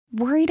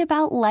Worried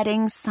about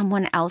letting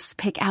someone else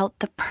pick out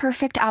the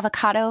perfect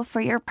avocado for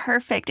your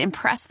perfect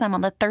impress them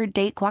on the third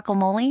date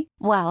guacamole?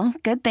 Well,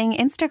 good thing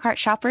Instacart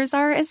shoppers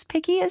are as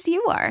picky as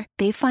you are.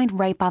 They find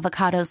ripe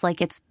avocados like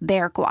it's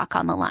their guac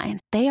on the line.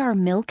 They are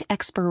milk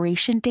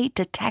expiration date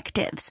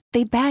detectives.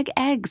 They bag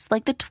eggs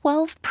like the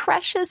 12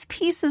 precious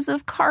pieces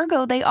of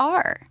cargo they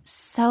are.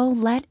 So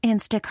let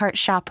Instacart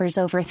shoppers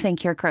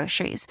overthink your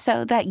groceries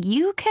so that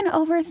you can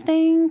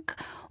overthink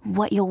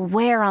what you'll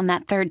wear on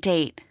that third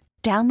date.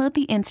 Download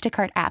the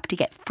Instacart app to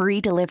get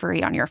free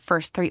delivery on your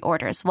first 3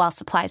 orders while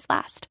supplies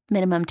last.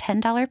 Minimum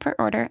 $10 per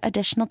order.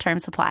 Additional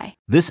terms apply.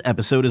 This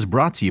episode is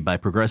brought to you by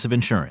Progressive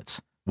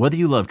Insurance. Whether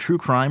you love true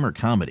crime or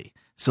comedy,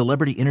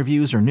 celebrity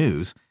interviews or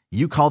news,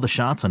 you call the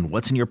shots on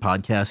what's in your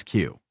podcast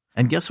queue.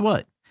 And guess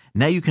what?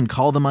 Now you can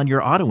call them on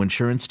your auto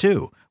insurance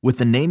too with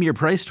the Name Your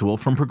Price tool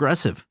from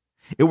Progressive.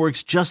 It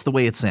works just the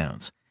way it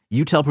sounds.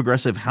 You tell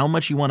Progressive how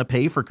much you want to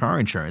pay for car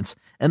insurance,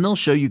 and they'll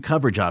show you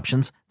coverage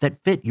options that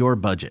fit your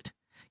budget.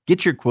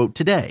 Get your quote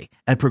today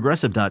at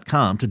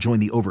Progressive.com to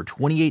join the over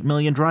 28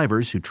 million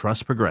drivers who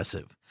trust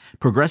Progressive.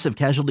 Progressive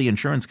Casualty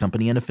Insurance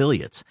Company and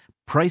Affiliates.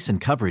 Price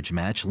and coverage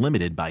match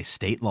limited by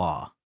state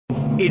law.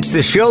 It's the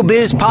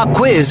Showbiz Pop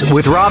Quiz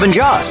with Rob and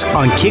Joss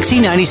on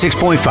KYXY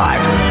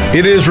 96.5.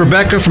 It is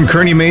Rebecca from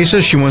Kearny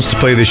Mesa. She wants to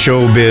play the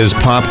Showbiz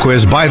Pop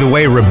Quiz. By the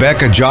way,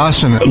 Rebecca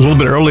Johnson, a little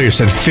bit earlier,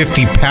 said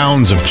 50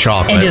 pounds of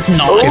chocolate. It is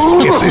not.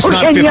 It's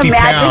not 50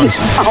 pounds.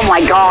 Oh,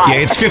 my God. Yeah,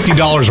 it's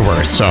 $50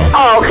 worth, so.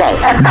 Oh, okay.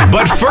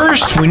 But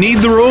first, we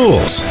need the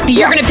rules.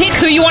 You're going to pick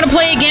who you want to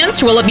play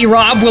against. Will it be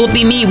Rob? Will it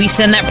be me? We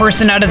send that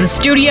person out of the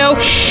studio,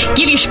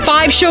 give you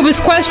 5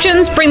 Showbiz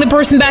questions, bring the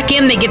person back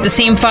in. They get the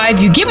same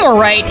 5. You get more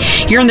right.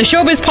 You're in the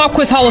Showbiz Pop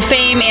Quiz Hall of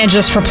Fame, and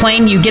just for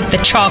playing, you get the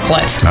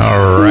chocolate.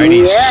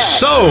 Alrighty. Yeah.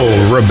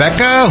 So,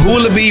 Rebecca, who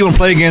will it be? You want to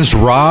play against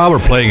Rob or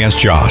play against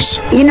Joss?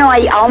 You know,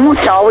 I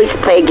almost always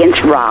play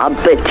against Rob,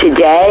 but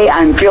today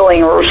I'm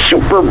feeling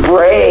super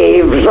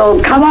brave.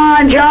 So come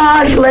on,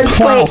 Josh, let's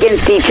play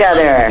against each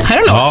other. I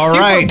don't know. All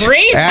right.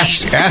 Brave.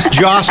 Ask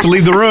Joss to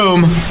leave the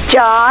room.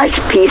 Josh,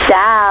 peace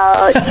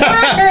out.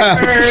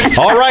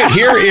 All right,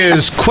 here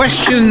is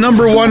question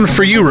number 1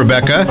 for you,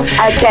 Rebecca.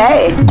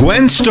 Okay.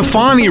 Gwen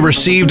Stefani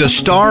received a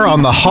star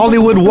on the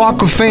Hollywood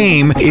Walk of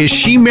Fame. Is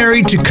she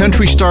married to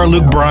country star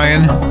Luke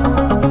Bryan?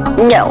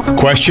 No.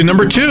 Question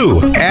number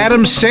 2.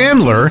 Adam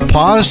Sandler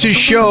paused his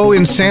show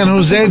in San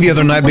Jose the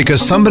other night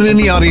because somebody in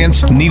the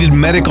audience needed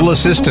medical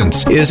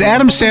assistance. Is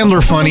Adam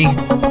Sandler funny?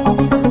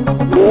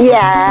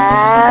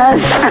 Yes.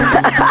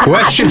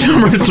 Question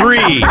number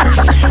 3.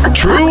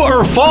 True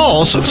or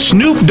false,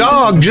 Snoop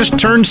Dogg just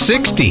turned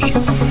 60?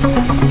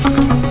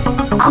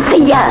 I'll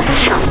say yes.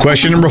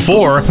 Question number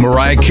 4.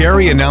 Mariah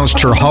Carey announced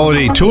her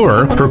holiday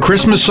tour. Her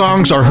Christmas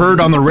songs are heard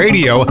on the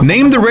radio.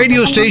 Name the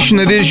radio station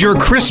that is your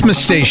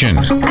Christmas station.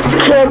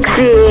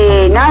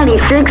 KYXY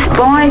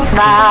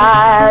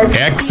 96.5.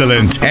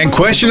 Excellent. And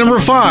question number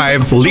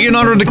 5.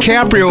 Leonardo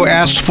DiCaprio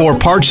asked for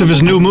parts of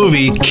his new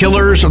movie,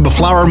 Killers of the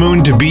Flower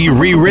Moon, to be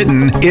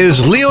rewritten.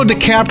 Is Leo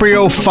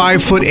DiCaprio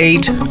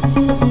 5'8"?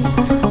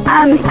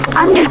 I'm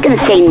just going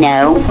to say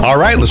no. All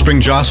right, let's bring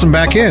Jocelyn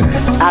back in.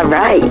 All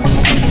right.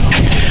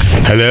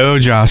 Hello,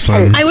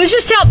 Jocelyn. I was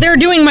just out there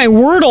doing my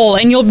Wordle,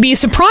 and you'll be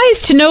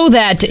surprised to know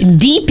that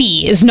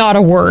deepy is not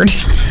a word.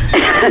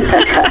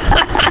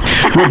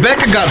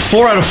 Rebecca got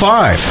 4 out of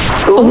 5.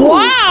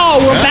 Wow,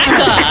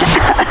 Rebecca.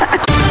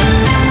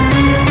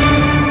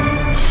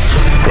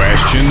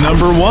 Question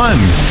number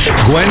 1.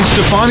 Gwen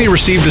Stefani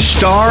received a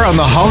star on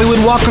the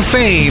Hollywood Walk of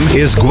Fame.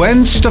 Is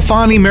Gwen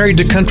Stefani married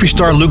to country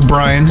star Luke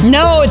Bryan?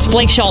 No, it's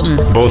Blake Shelton.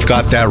 Both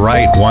got that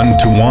right,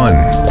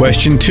 1-1.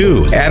 Question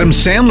 2. Adam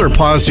Sandler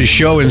paused his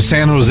show in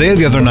San Jose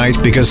the other night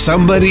because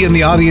somebody in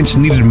the audience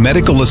needed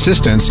medical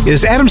assistance.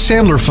 Is Adam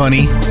Sandler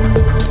funny?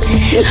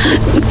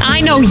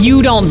 I know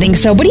you don't think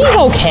so, but he's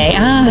okay.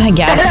 I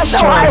guess.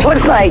 That's what I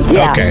was like,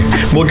 yeah. Okay,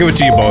 we'll give it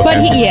to you both. But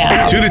then.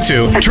 yeah.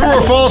 2-2. True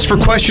or false for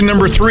question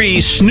number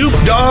 3? Snoop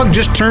Dogg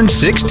just turned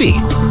 60.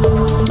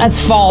 That's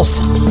false.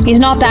 He's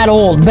not that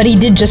old, but he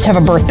did just have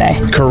a birthday.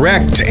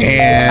 Correct.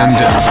 And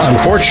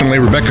unfortunately,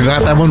 Rebecca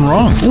got that one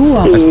wrong. Ooh.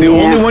 That's the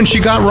only one she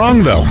got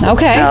wrong, though.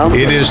 Okay. No.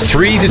 It is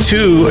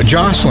 3-2,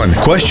 Jocelyn.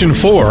 Question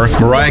 4.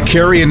 Mariah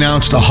Carey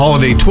announced a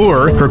holiday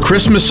tour. Her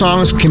Christmas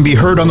songs can be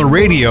heard on the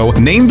radio.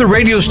 Name the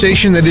radio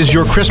station that is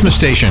your Christmas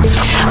station.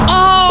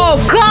 Oh,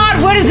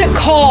 God, what is it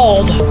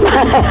called?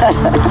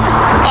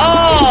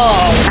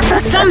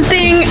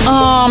 Something,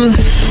 I'm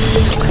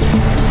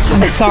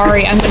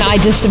sorry. I'm gonna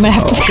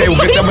have to. Okay, we'll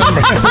get that one.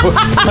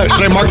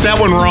 Should I mark that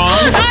one wrong?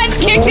 It's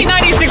KYXY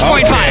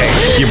 96.5.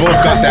 Okay, you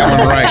both got that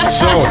one right.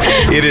 So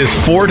it is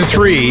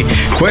 4-3.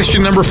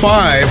 Question number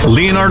 5.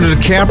 Leonardo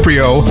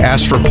DiCaprio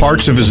asked for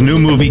parts of his new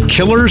movie,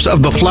 Killers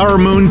of the Flower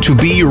Moon, to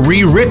be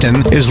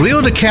rewritten. Is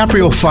Leo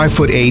DiCaprio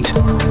 5'8"?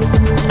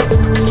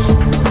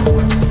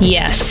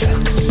 Yes.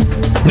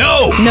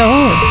 No.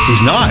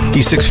 He's not.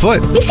 He's 6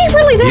 foot. Is he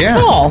really that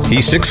tall?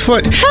 He's 6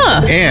 foot.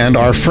 Huh. And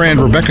our friend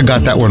Rebecca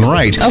got that one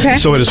right. Okay.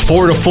 So it is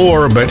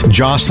 4-4, but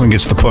Jocelyn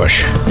gets the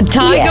push. The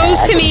tie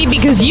goes to me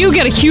because you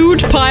get a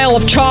huge pile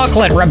of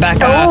chocolate,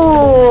 Rebecca.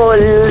 Oh,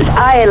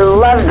 I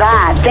love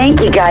that.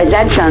 Thank you, guys.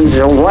 That sounds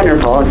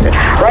wonderful.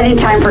 Right in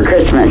time for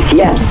Christmas.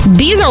 Yes.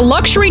 These are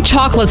luxury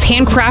chocolates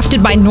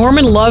handcrafted by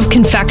Norman Love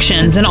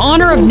Confections in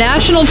honor of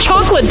National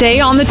Chocolate Day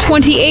on the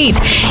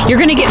 28th. You're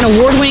going to get an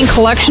award-winning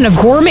collection of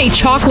gourmet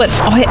chocolate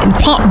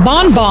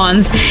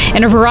bonbons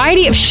in a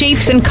variety of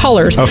shapes and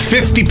colors. A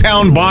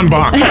 50-pound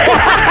bonbon.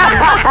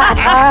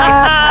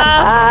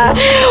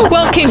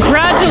 Well,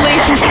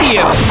 congratulations to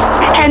you.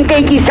 And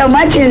thank you so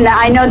much. And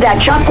I know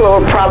that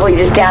chocolate will probably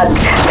just add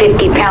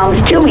 50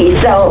 pounds to me.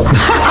 So,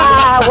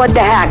 what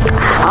the heck?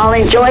 I'll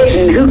enjoy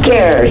it, and who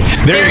cares?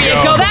 There you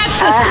go. That's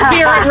the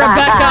spirit,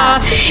 Rebecca.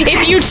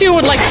 If you two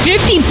would like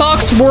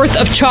 $50 worth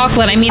of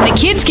chocolate, I mean, the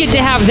kids get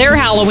to have their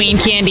Halloween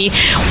candy.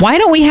 Why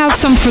don't we have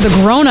some for the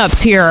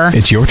grown-ups here?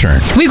 It's your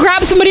turn. We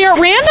grab somebody at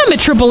random at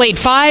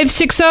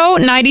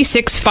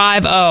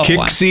 888-560-9650.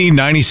 KYXY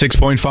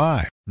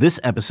 96.5. This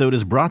episode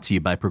is brought to you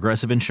by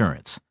Progressive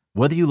Insurance.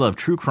 Whether you love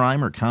true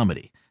crime or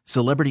comedy,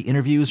 celebrity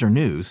interviews or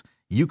news,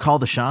 you call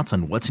the shots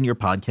on what's in your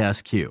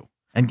podcast queue.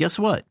 And guess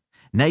what?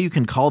 Now you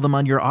can call them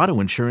on your auto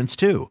insurance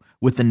too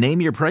with the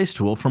Name Your Price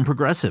tool from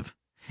Progressive.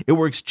 It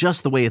works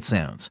just the way it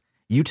sounds.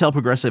 You tell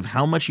Progressive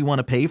how much you want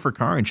to pay for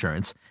car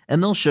insurance,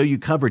 and they'll show you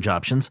coverage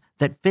options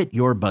that fit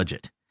your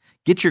budget.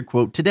 Get your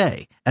quote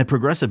today at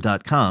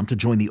Progressive.com to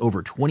join the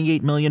over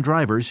 28 million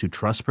drivers who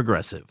trust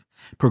Progressive.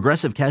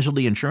 Progressive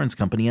Casualty Insurance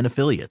Company and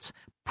Affiliates.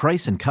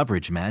 Price and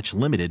coverage match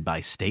limited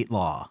by state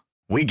law.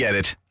 We get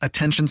it.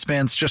 Attention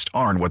spans just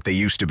aren't what they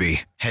used to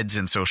be. Heads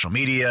in social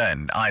media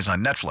and eyes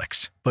on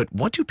Netflix. But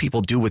what do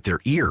people do with their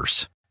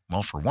ears?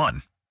 Well, for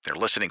one, they're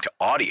listening to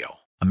audio.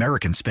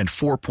 Americans spend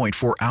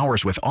 4.4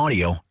 hours with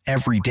audio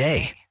every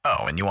day.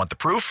 Oh, and you want the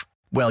proof?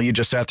 Well, you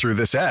just sat through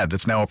this ad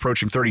that's now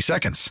approaching 30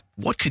 seconds.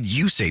 What could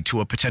you say to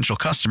a potential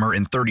customer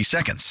in 30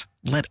 seconds?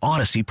 Let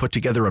Odyssey put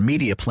together a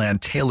media plan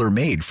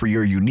tailor-made for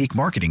your unique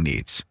marketing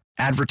needs.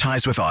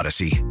 Advertise with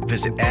Odyssey.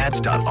 Visit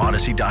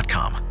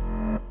ads.odyssey.com.